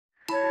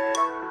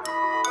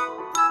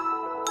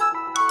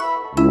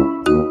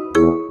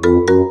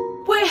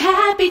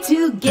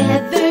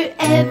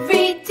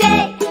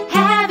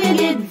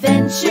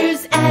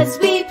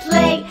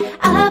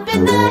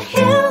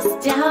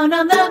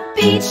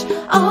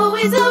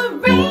always a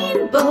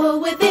rainbow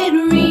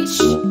within reach.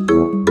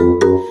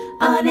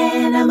 On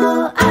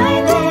Animal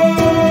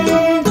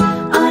Island,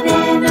 on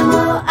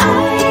Animal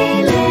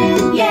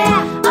Island,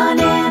 yeah, on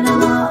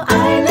Animal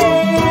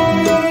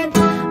Island,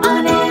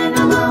 on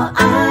Animal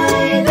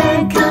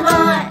Island, come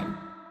on.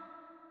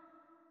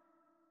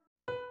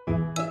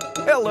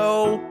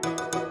 Hello.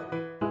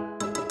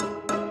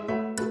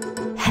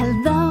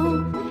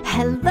 Hello,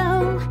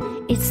 hello,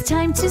 it's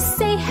time to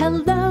say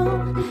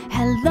hello.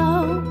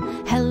 Hello,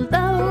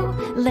 hello,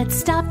 let's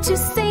stop to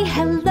say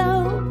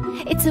hello.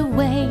 It's a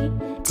way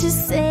to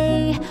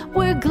say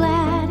we're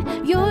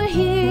glad you're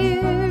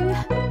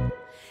here.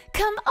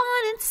 Come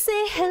on and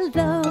say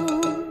hello.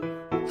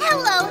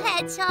 Hello,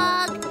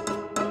 Hedgehog.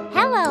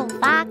 Hello,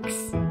 Fox.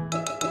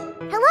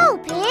 Hello,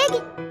 Pig.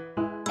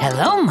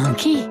 Hello,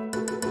 Monkey.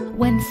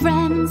 When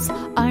friends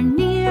are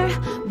near,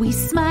 we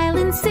smile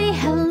and say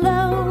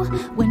hello.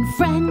 When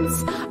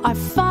friends are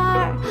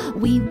far,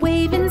 we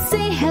wave and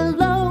say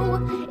hello.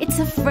 It's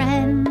a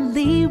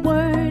friendly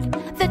word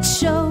that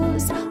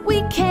shows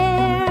we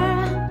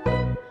care.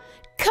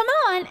 Come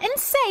on and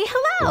say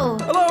hello.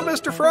 Hello,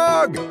 Mr.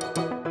 Frog.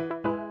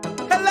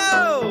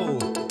 Hello.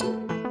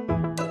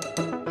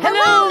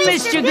 Hello,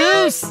 Mr.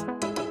 Goose.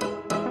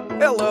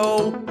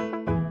 Hello.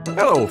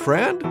 Hello,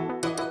 friend.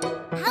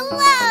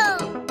 Hello.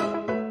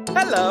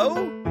 Hello.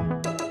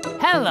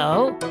 Hello.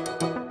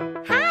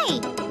 Hi,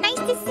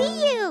 nice to see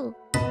you.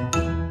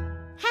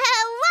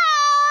 Hello.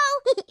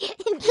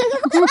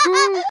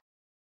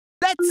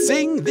 Let's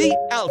sing the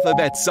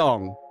alphabet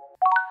song.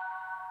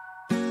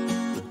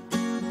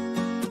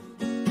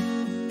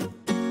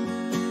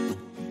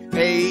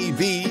 A,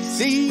 B,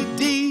 C,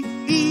 D,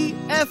 E,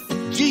 F,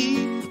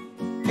 G,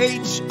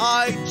 H,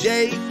 I,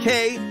 J,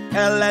 K,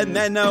 L, M,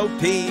 N, O,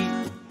 P,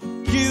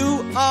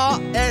 Q, R,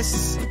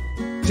 S,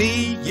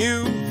 T,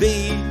 U,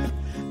 V,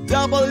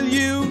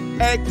 W,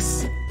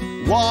 X,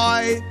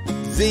 Y,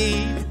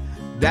 Z.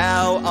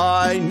 Now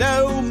I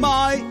know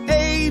my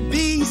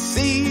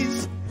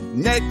ABCs.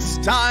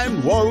 Next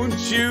time,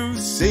 won't you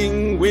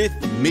sing with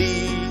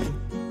me?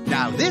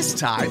 Now this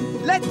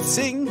time, let's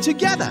sing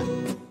together.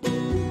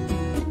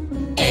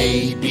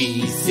 A,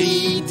 B,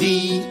 C,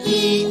 D,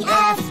 E,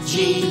 F,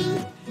 G,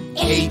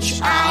 H,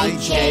 I,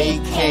 J,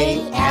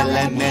 K, L,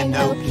 M, N,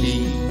 O,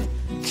 P,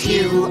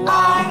 Q,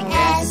 R,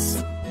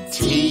 S,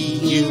 T,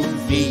 U,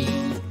 V,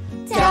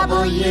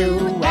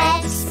 W,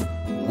 X,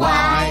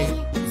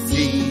 Y,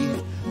 Z.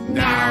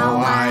 Now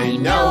I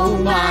know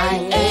my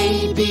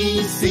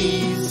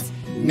ABCs.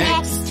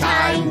 Next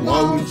time,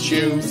 won't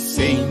you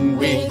sing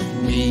with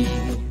me?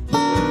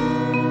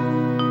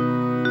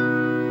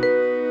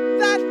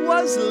 That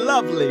was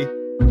lovely.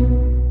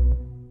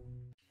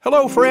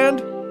 Hello,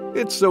 friend.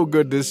 It's so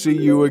good to see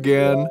you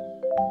again.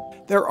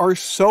 There are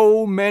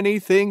so many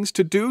things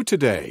to do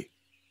today.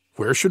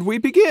 Where should we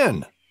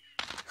begin?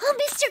 Oh,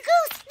 Mr.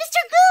 Goose,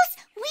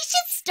 we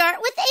should start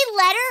with a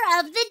letter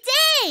of the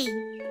day.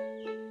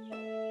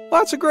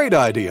 That's a great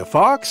idea,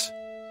 Fox.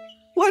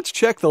 Let's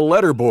check the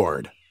letter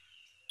board.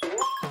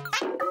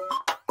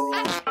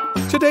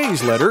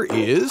 Today's letter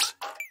is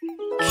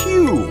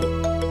Q.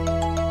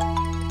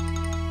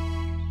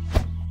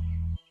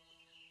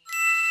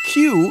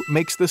 Q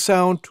makes the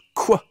sound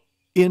qu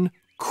in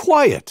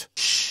quiet.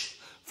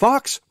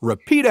 Fox,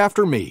 repeat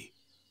after me.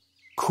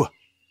 Qu,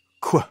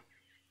 qu,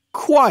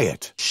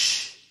 quiet.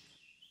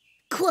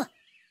 Qu,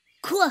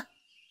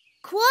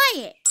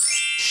 quiet.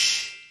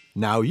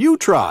 Now you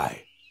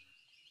try.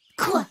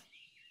 Qu,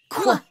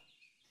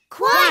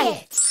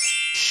 quiet.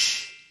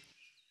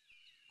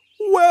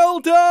 Well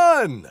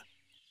done!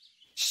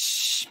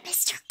 Shh,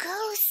 Mr.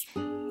 Goose,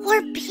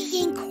 we're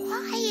being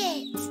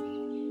quiet.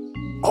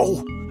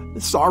 Oh,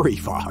 sorry,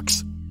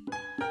 Fox.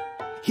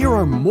 Here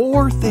are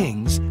more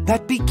things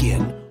that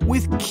begin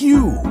with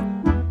Q.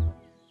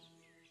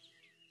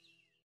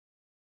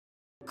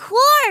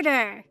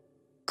 Quarter.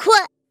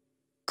 Quarter.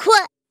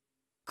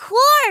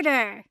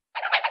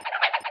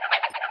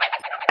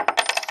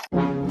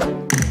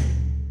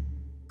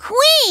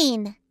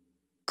 Queen.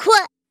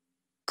 Queen.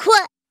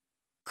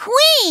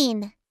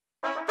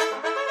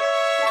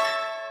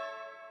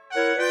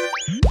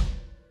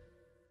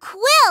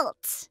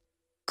 Quilt.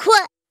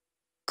 Quilt.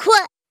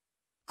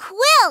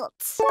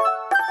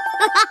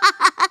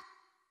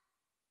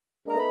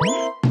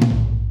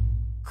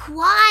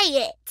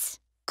 Quiet.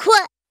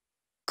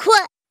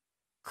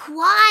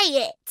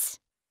 Quiet.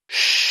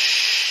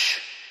 Shh.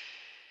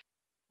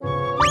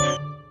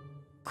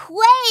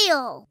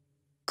 Quail.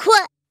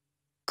 Quail.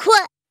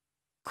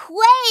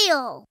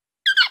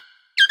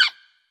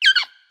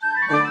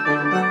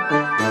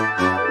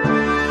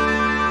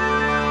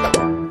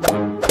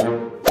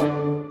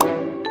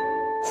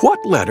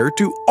 What letter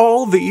do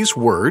all these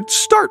words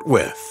start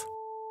with?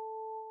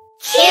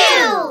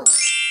 Q.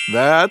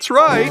 That's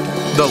right,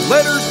 the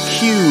letter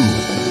Q.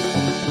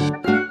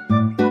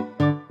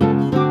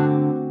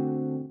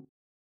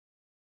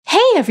 Hey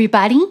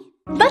everybody!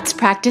 Let's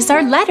practice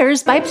our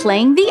letters by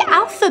playing the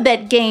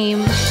alphabet game.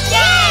 Yay!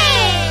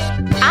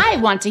 I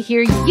want to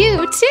hear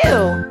you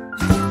too.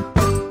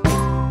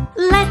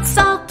 Let's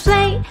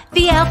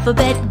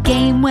alphabet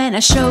game. When I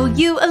show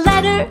you a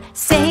letter,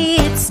 say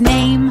its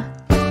name.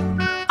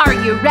 Are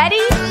you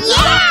ready?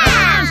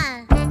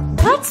 Yeah!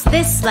 What's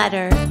this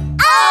letter?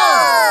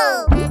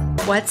 O!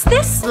 What's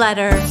this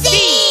letter?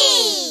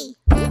 C!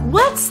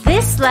 What's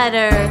this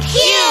letter?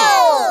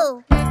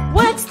 Q!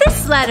 What's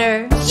this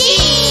letter?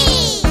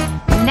 G!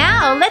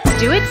 Now let's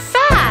do it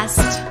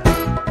fast.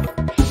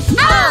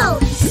 O!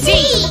 C!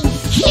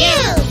 Q!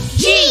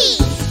 G!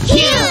 Q!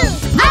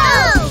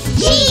 O!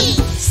 G!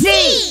 C!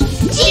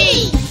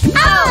 G!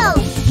 O!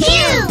 Q!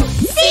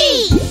 C!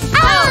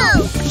 O!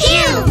 Q!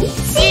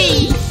 C!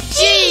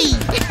 G!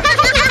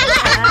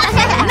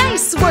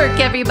 Nice work,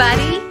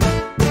 everybody.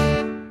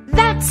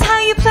 That's how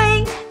you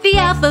play the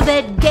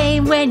alphabet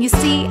game. When you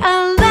see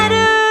a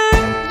letter,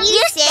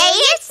 You say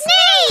its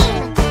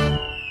name!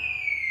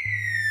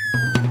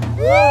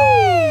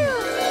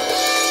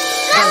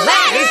 The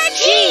letter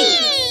G!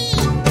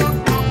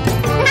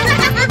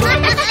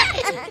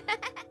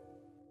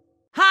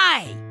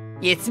 Hi,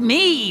 it's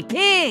me,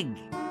 Pig.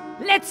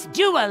 Let's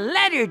do a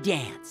letter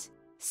dance.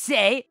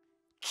 Say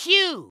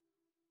Q.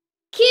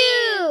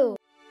 Q!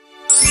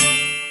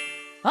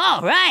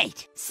 All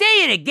right,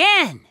 say it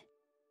again.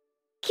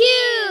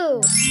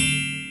 Q!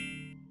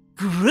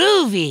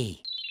 Groovy.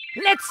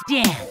 Let's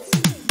dance.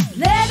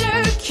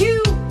 letter Q,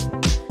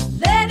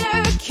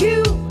 letter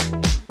Q.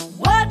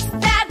 What's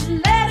that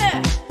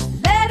letter?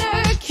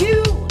 Letter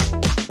Q.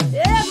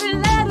 Every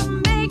letter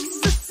makes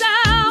a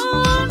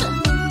sound.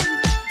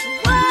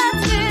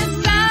 What's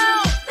this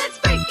sound? Let's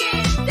break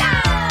it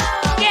down.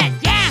 Get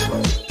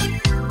down.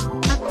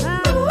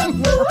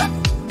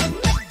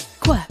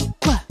 Qua,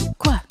 qua,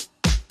 qua.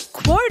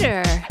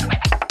 Quarter.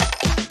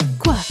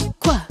 Qua,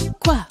 qua,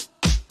 qua.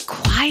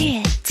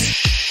 Quiet.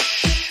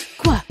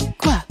 Qua,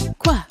 qua,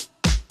 qua.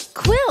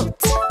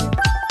 Quilt.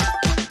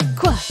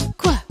 Qua,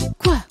 qua,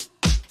 qua.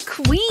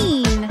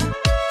 Queen.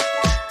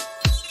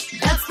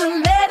 That's the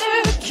letter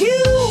Q.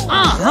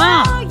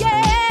 Uh-huh. Oh,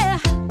 yeah.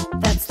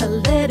 That's the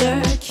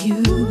letter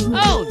Q.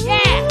 Oh,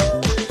 yeah.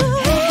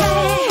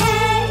 Hey, hey,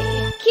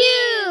 hey.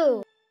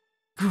 Q!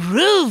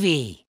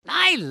 Groovy.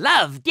 I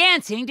love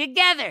dancing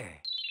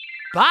together.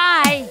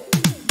 Bye.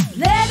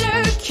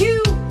 Letter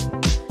Q.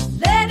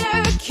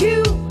 Letter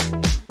Q.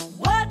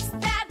 What's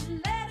that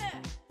letter?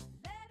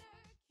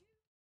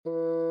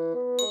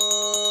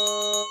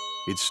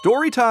 It's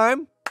story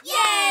time.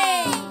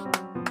 Yay!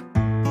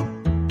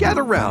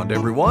 Gather round,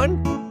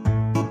 everyone.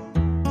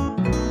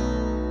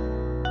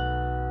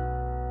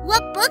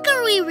 What book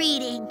are we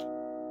reading?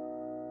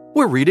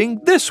 We're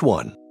reading this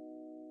one.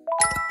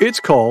 It's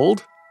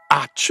called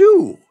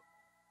Achoo.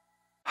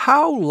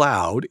 How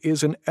loud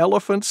is an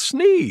elephant's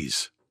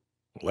sneeze?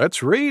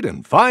 Let's read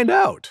and find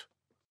out.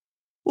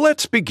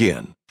 Let's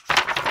begin.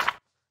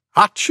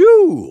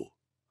 Achoo!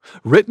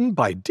 Written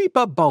by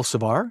Deepa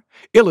Balsavar,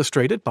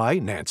 illustrated by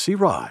Nancy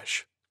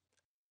Raj.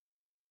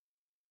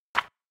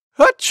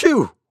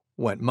 Achoo!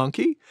 Went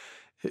Monkey.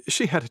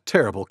 She had a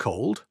terrible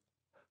cold.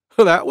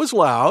 That was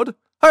loud.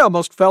 I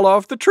almost fell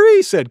off the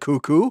tree, said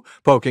Cuckoo,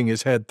 poking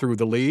his head through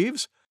the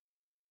leaves.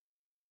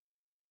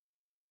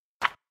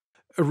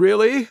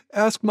 Really?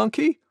 Asked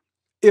Monkey.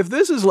 If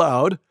this is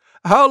loud,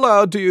 how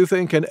loud do you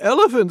think an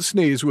elephant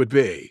sneeze would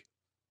be?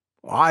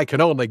 I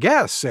can only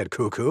guess, said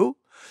Cuckoo.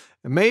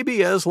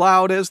 Maybe as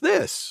loud as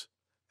this.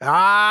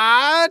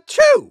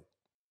 Achoo!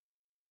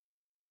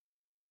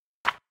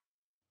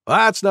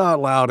 That's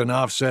not loud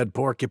enough, said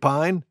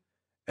Porcupine.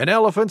 An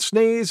elephant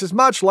sneeze is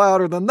much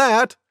louder than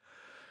that.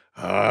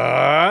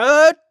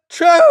 Achoo!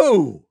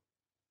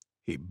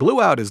 He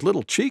blew out his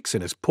little cheeks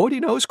and his pointy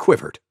nose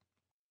quivered.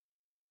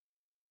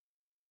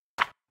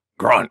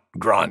 Grunt,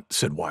 grunt,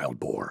 said Wild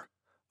Boar.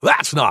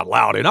 That's not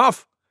loud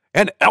enough.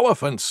 An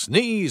elephant's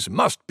sneeze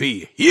must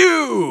be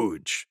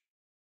huge.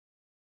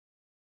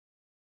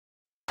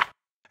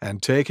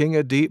 And taking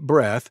a deep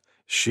breath,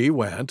 she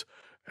went,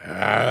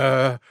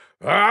 Achoo!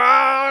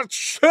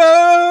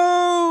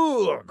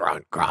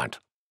 Grunt, grunt.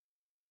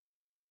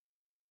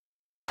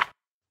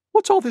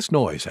 What's all this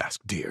noise?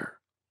 Asked Deer.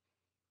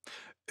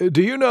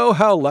 Do you know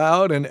how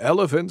loud an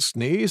elephant's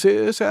sneeze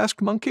is?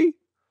 Asked Monkey.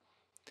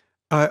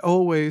 I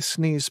always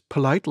sneeze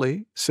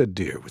politely, said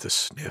Deer with a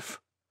sniff.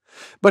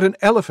 But an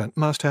elephant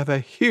must have a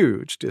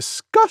huge,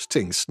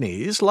 disgusting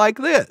sneeze like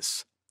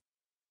this.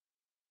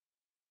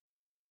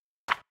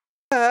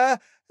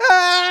 Achoo!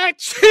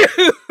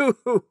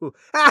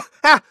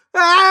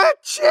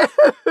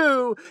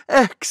 Achoo!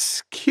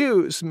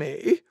 Excuse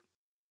me.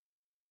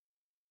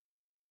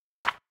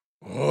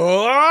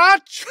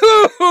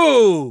 Achoo!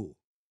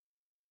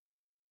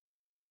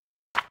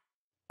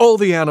 All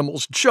the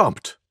animals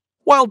jumped.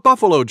 Wild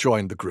Buffalo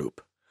joined the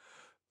group.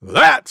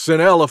 That's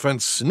an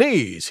elephant's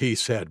sneeze, he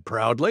said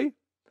proudly.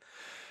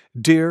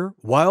 Deer,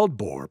 Wild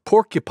Boar,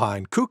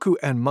 Porcupine, Cuckoo,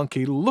 and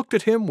Monkey looked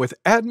at him with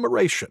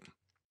admiration.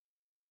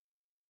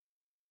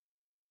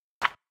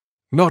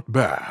 Not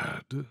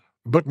bad,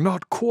 but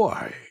not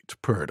quite,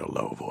 purred a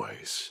low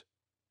voice.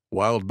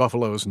 Wild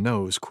Buffalo's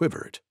nose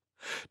quivered.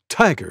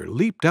 Tiger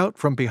leaped out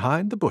from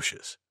behind the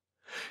bushes.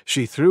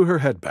 She threw her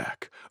head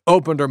back,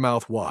 opened her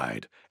mouth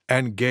wide,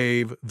 and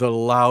gave the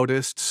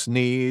loudest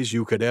sneeze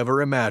you could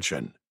ever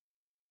imagine.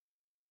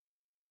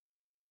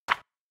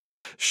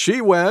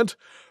 She went,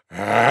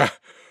 "Achoo!"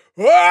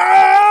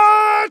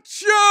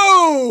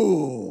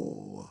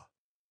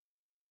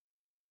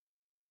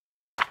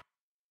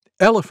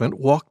 Elephant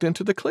walked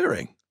into the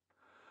clearing.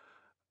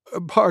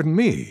 "Pardon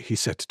me," he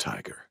said to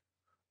Tiger.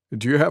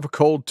 "Do you have a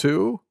cold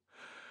too?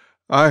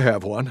 I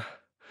have one,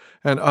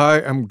 and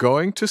I am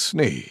going to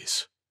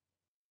sneeze."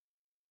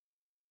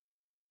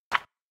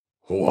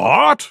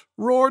 "What?"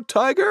 roared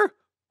Tiger.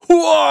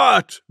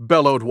 "What?"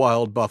 bellowed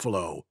Wild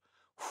Buffalo.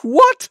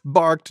 "What?"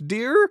 barked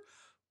Deer.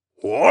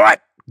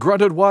 "What?"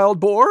 grunted Wild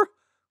Boar.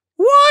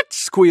 "What?"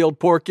 squealed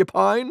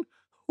Porcupine.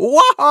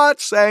 "What?"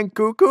 sang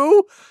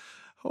Cuckoo.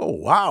 "Oh,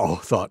 wow,"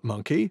 thought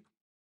Monkey.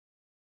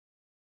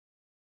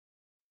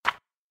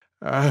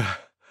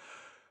 Went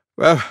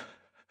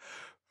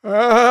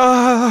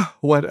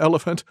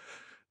Elephant.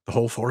 The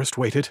whole forest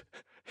waited.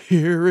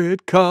 "Here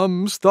it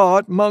comes,"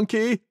 thought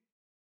Monkey.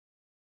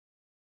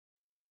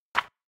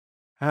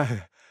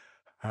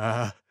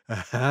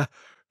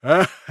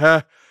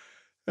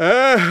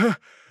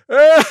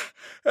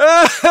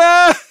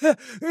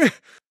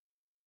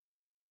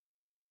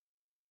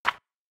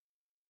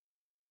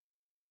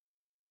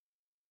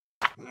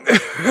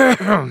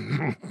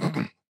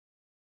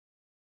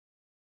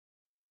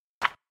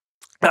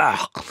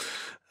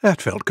 That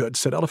felt good,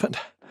 said Elephant.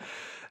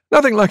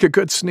 "Nothing like a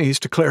good sneeze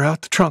to clear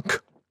out the trunk."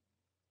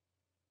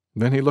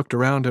 Then he looked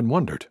around and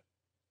wondered,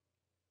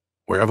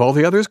 where have all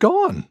the others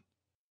gone?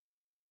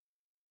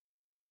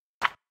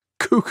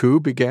 Cuckoo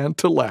began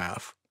to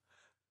laugh.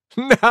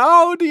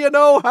 "Now do you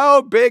know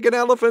how big an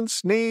elephant's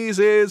sneeze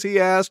is?" he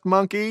asked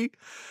Monkey.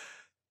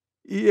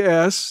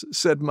 "Yes,"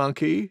 said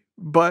Monkey,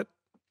 "but—"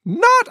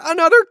 "Not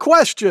another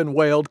question,"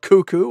 wailed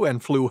Cuckoo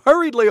and flew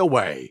hurriedly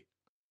away.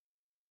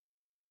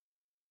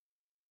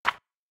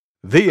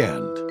 The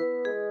end.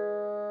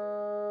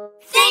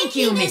 Thank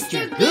you,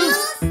 Mr.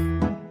 Goose.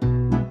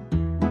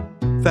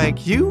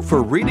 Thank you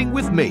for reading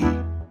with me.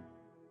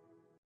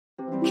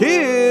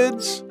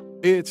 Kids,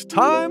 it's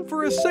time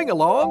for a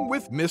sing-along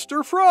with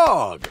Mr.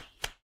 Frog.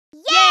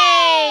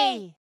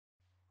 Yay!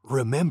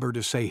 Remember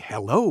to say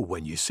hello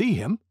when you see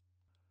him.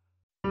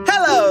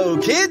 Hello,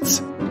 kids!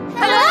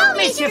 Hello,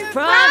 Mr.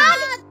 Frog!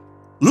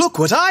 Look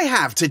what I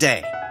have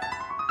today.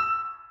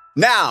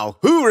 Now,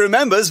 who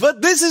remembers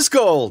what this is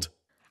called?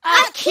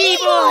 A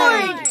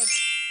keyboard!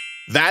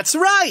 That's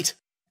right!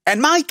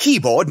 And my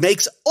keyboard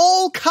makes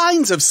all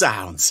kinds of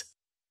sounds.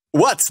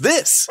 What's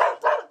this?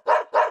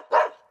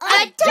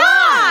 A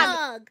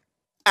dog!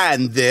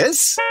 And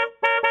this?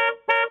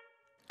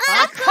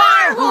 A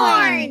car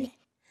horn!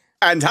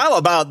 And how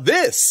about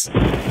this?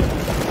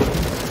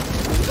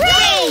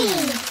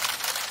 Rain!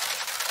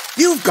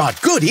 You've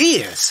got good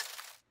ears.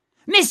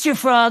 Mr.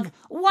 Frog,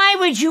 why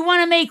would you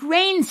want to make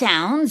rain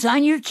sounds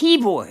on your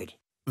keyboard?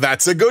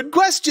 That's a good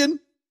question.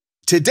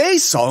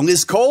 Today's song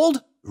is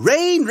called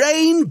Rain,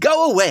 Rain,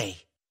 Go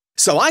Away.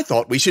 So I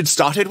thought we should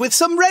start it with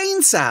some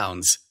rain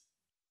sounds.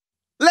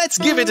 Let's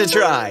give it a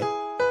try.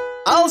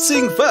 I'll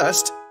sing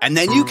first, and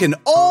then you can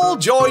all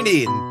join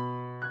in.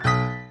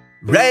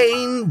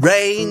 Rain,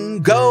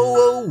 rain,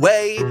 go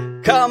away.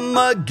 Come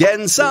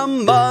again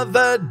some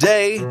other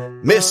day.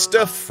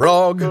 Mr.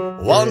 Frog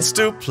wants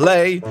to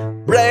play.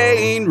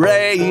 Rain,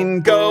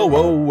 rain, go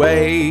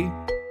away.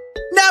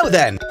 Now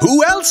then,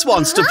 who else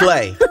wants to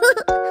play?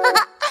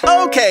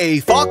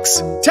 Okay,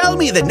 Fox, tell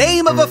me the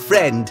name of a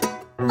friend.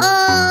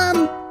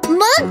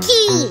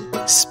 Monkey!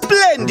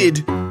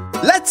 Splendid!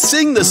 Let's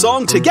sing the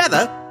song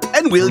together,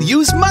 and we'll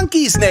use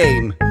Monkey's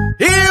name.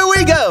 Here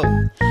we go!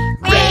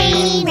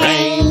 Rain,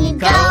 rain,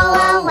 go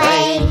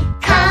away.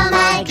 Come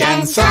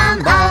again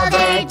some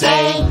other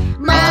day.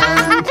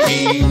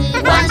 Monkey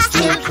wants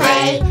to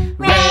play.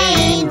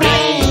 Rain,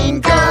 rain,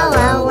 go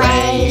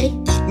away.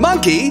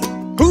 Monkey,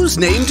 whose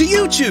name do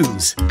you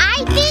choose?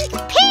 I think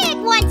Pig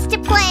wants to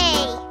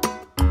play.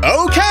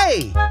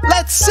 Okay,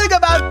 let's sing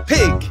about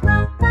Pig.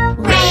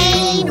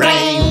 Rain,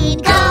 rain,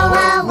 go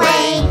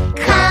away.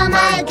 Come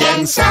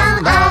again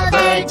some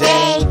other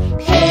day.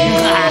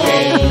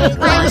 Pig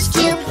wants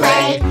to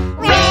play.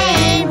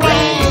 Rain,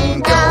 rain,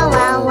 go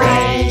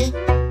away.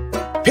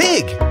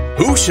 Pig,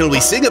 who shall we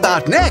sing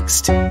about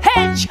next?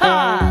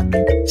 Hedgehog!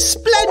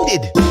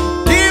 Splendid!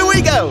 Here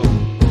we go!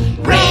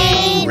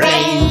 Rain,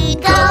 rain,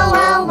 go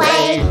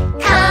away.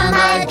 Come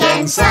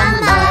again some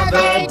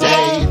other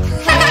day.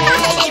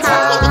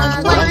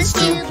 Hedgehog wants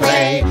to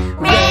play.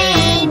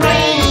 Rain,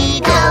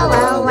 rain, go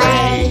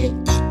away.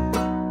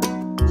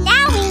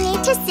 Now we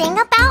need to sing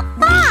about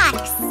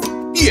Fox.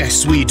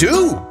 Yes, we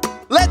do!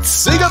 Let's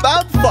sing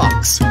about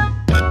Fox.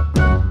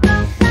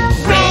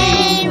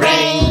 Rain,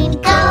 rain,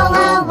 go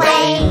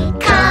away.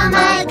 Come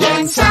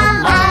again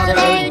some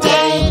other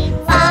day.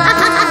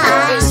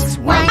 Fox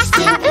wants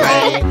to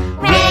play.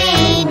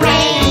 Rain,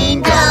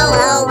 rain, go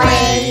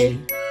away.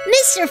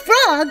 Mr.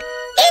 Frog,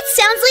 it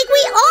sounds like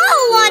we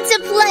all want to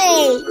play.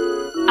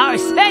 Our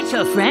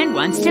special friend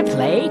wants to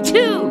play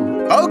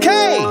too.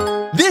 Okay,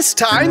 this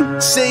time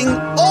sing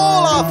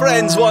All Our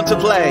Friends Want to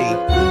Play.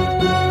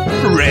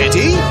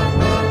 Ready?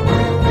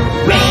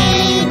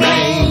 Rain,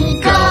 rain,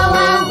 go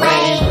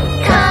away.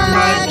 Come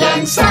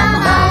again some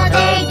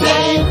other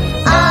day.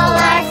 All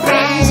our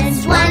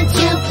friends want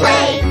to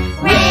play.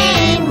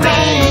 Rain,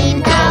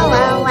 rain, go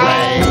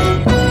away.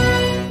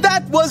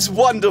 That was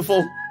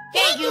wonderful.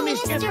 Thank you,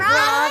 Mr.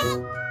 Frog.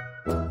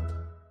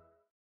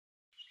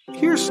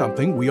 Here's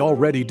something we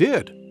already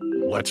did.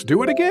 Let's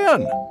do it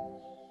again.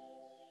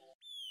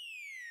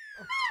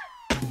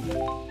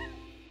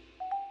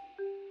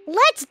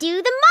 Let's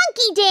do the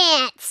monkey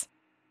dance.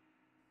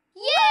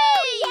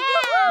 Yay!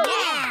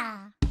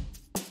 Yeah!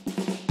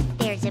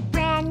 There's a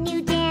brand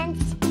new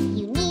dance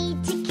you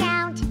need to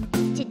count.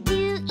 To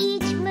do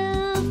each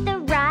move the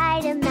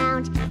right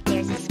amount.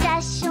 There's a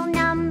special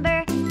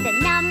number, the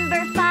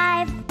number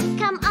 5.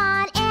 Come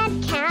on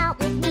and count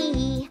with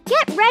me.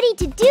 Get ready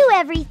to do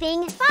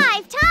everything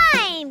 5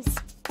 times.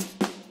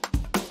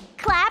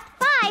 Clap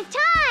 5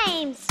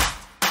 times.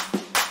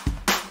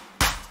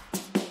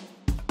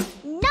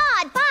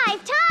 Nod 5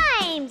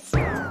 times.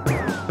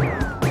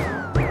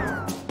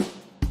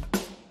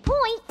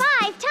 Point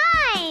 5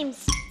 times.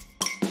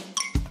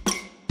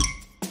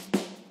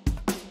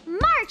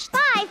 March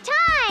 5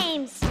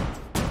 times.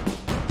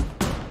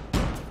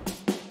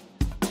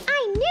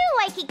 I knew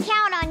I could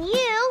count on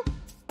you.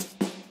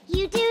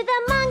 You do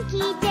the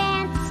monkey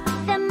dance,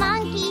 the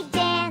monkey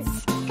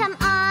dance. Come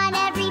on,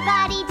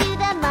 everybody, do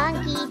the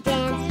monkey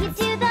dance. You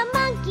do the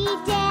monkey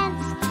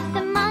dance,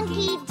 the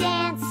monkey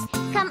dance.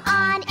 Come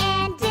on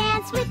and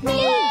dance with me.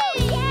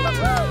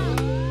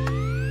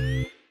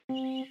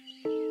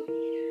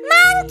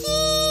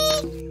 Monkey!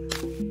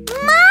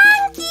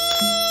 Monkey!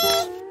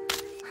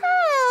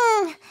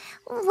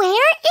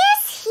 Where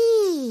is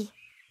he?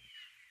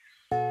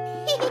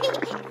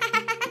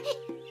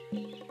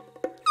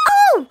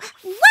 Oh,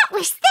 what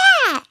was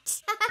that?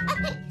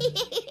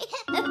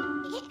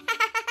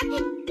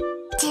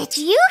 Did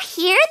you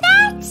hear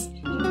that?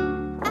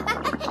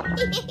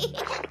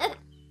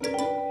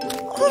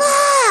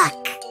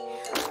 Look!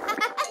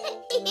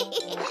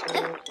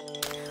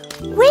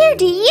 Where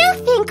do you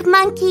think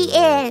Monkey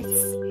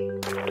is?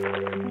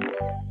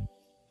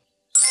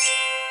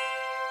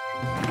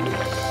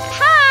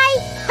 Hi!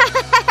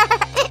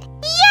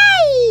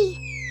 Yay!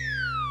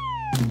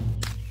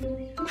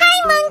 Hi,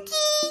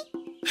 Monkey!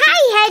 Hi,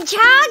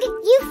 Hedgehog!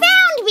 You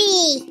found me!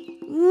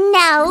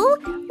 No,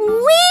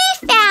 we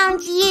found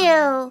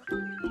you!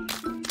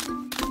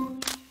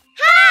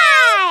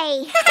 Hi!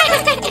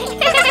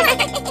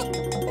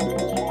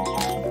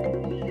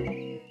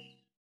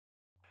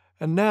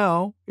 And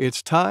now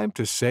it's time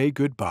to say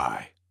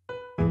goodbye.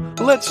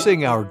 Let's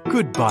sing our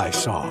goodbye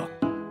song.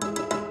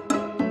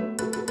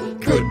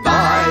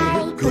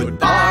 Goodbye,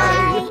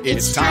 goodbye,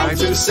 it's time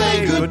to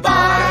say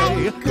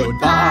goodbye.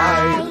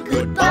 Goodbye,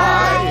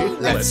 goodbye,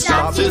 let's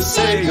stop to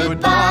say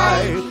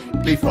goodbye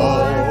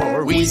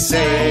before we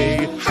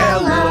say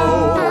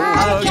hello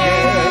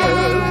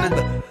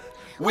again.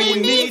 We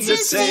need to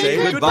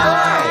say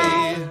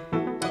goodbye.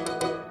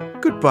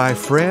 Goodbye,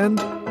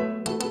 friend.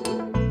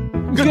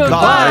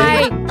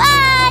 Goodbye.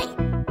 Bye!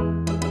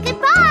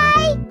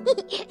 Goodbye!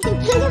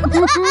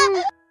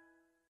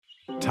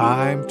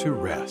 Time to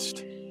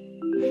rest.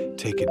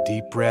 Take a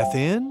deep breath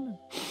in.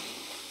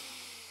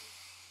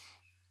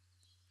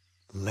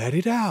 Let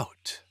it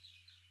out.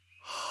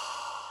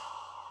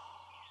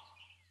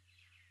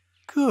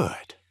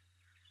 Good.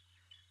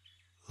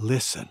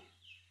 Listen.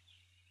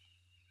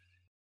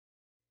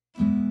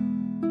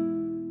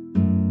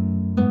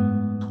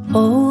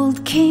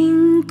 Old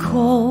King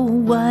Cole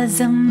was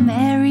a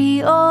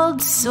merry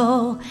old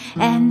soul,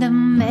 and a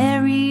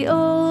merry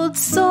old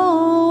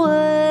soul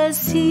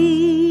was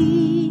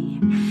he.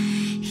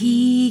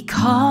 He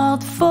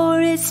called for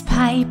his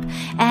pipe,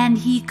 and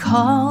he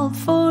called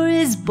for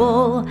his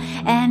bowl,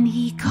 and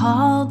he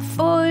called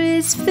for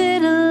his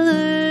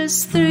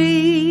fiddlers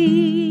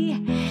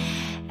 3.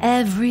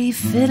 Every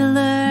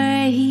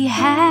fiddler he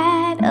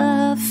had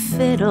a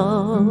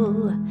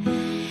fiddle,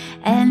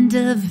 and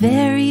a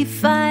very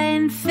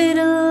fine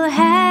fiddle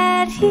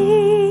had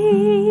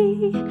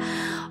he.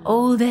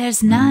 Oh,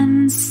 there's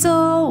none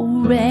so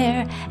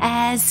rare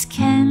as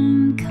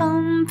can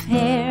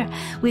compare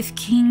with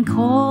King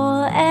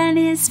Cole and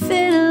his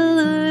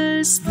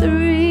fiddlers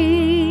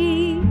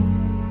 3.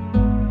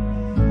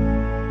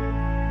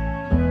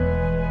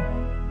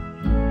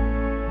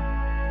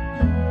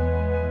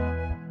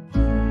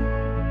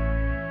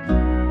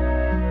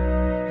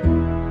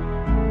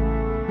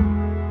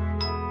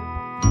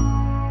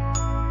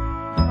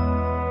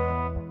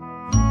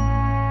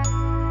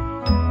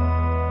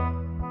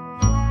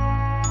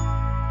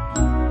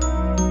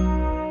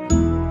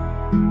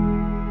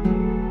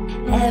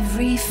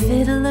 Every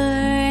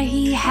fiddler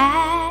he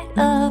had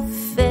a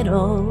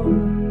fiddle,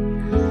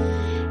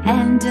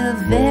 and a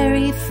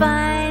very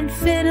fine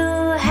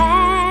fiddle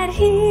had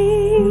he.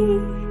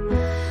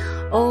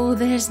 Oh,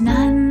 there's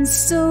none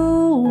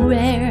so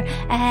rare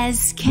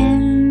as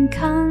can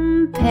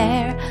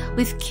compare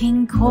with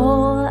King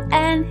Cole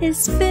and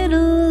his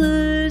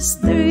fiddlers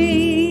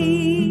 3.